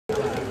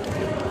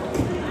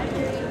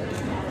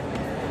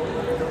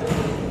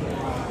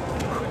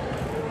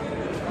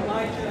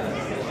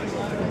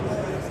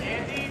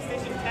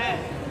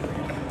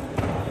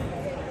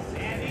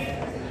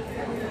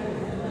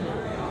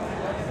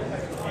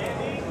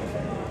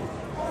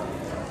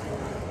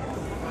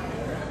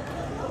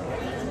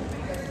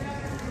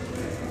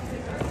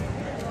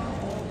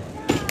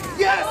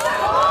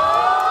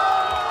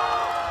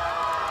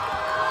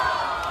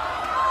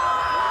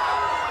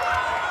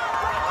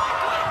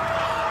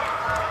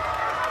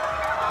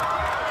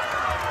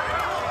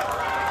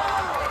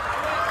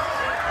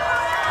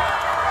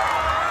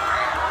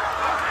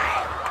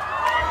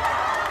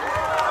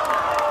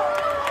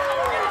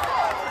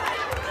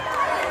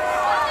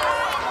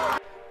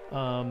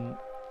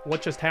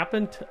What just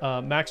happened?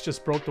 Max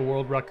just broke the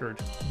world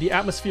record. The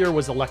atmosphere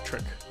was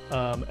electric.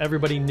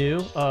 Everybody knew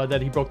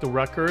that he broke the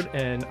record,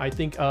 and I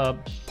think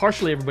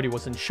partially everybody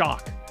was in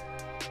shock.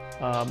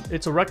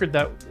 It's a record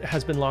that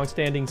has been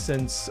long-standing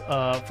since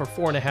for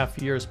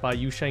 4.5 years by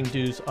Yu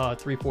Shengdu's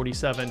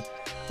 347.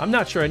 I'm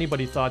not sure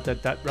anybody thought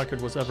that that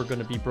record was ever going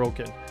to be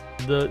broken.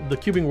 The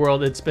cubing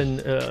world, it's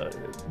been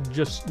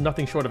just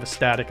nothing short of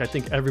ecstatic. I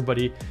think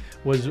everybody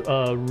was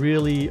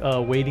really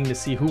waiting to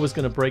see who was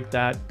going to break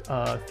that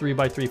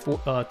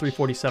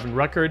 3x347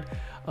 record.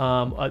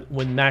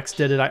 When Max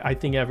did it, I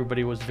think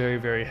everybody was very,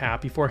 very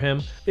happy for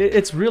him.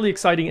 It's really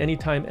exciting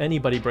anytime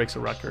anybody breaks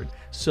a record.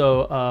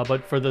 So,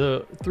 but for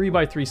the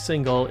 3x3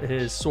 single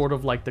is sort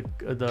of like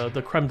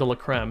the creme de la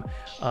creme.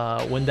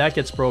 When that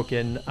gets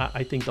broken,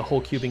 I think the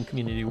whole cubing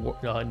community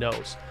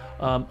knows.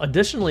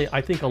 Additionally, I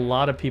think a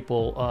lot of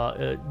people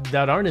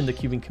that aren't in the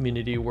cubing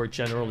community were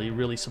generally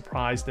really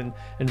surprised and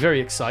very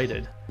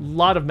excited. A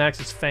lot of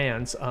Max's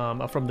fans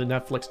from the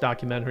Netflix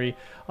documentary,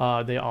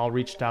 they all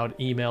reached out,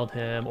 emailed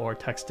him or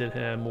texted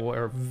him,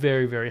 were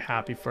very, very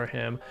happy for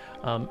him.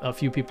 A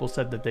few people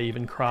said that they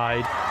even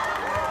cried.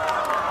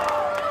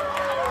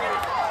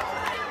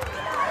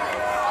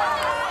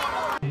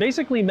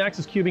 Basically,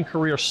 Max's cubing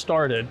career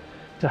started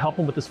to help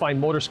him with his fine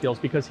motor skills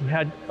because he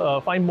had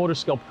fine motor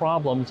skill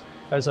problems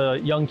as a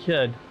young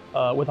kid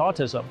with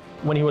autism.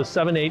 When he was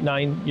 7, 8,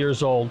 9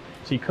 years old,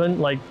 so he couldn't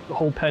like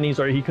hold pennies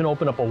or he couldn't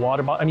open up a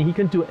water bottle. I mean, he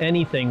couldn't do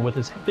anything with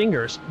his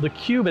fingers. The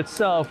cube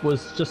itself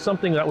was just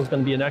something that was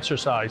going to be an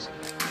exercise.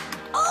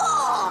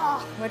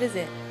 Oh! What is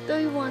it?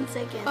 31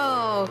 seconds.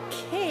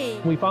 Okay.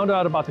 We found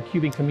out about the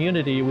cubing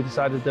community. We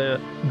decided to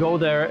go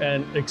there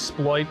and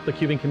exploit the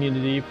cubing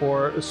community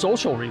for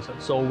social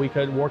reasons, so we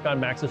could work on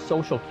Max's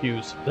social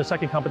cues. The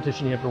second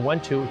competition he ever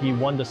went to, he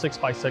won the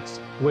 6x6,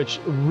 which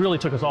really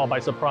took us all by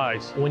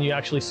surprise. When you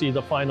actually see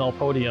the final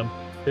podium,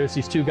 there's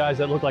these two guys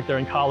that look like they're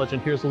in college,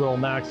 and here's little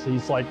Max.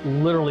 He's like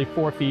literally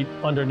 4 feet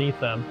underneath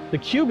them. The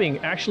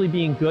cubing, actually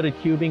being good at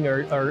cubing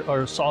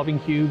or solving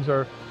cubes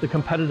or the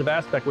competitive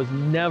aspect was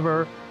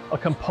never a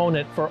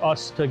component for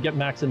us to get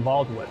Max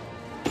involved with.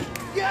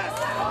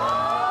 Yes!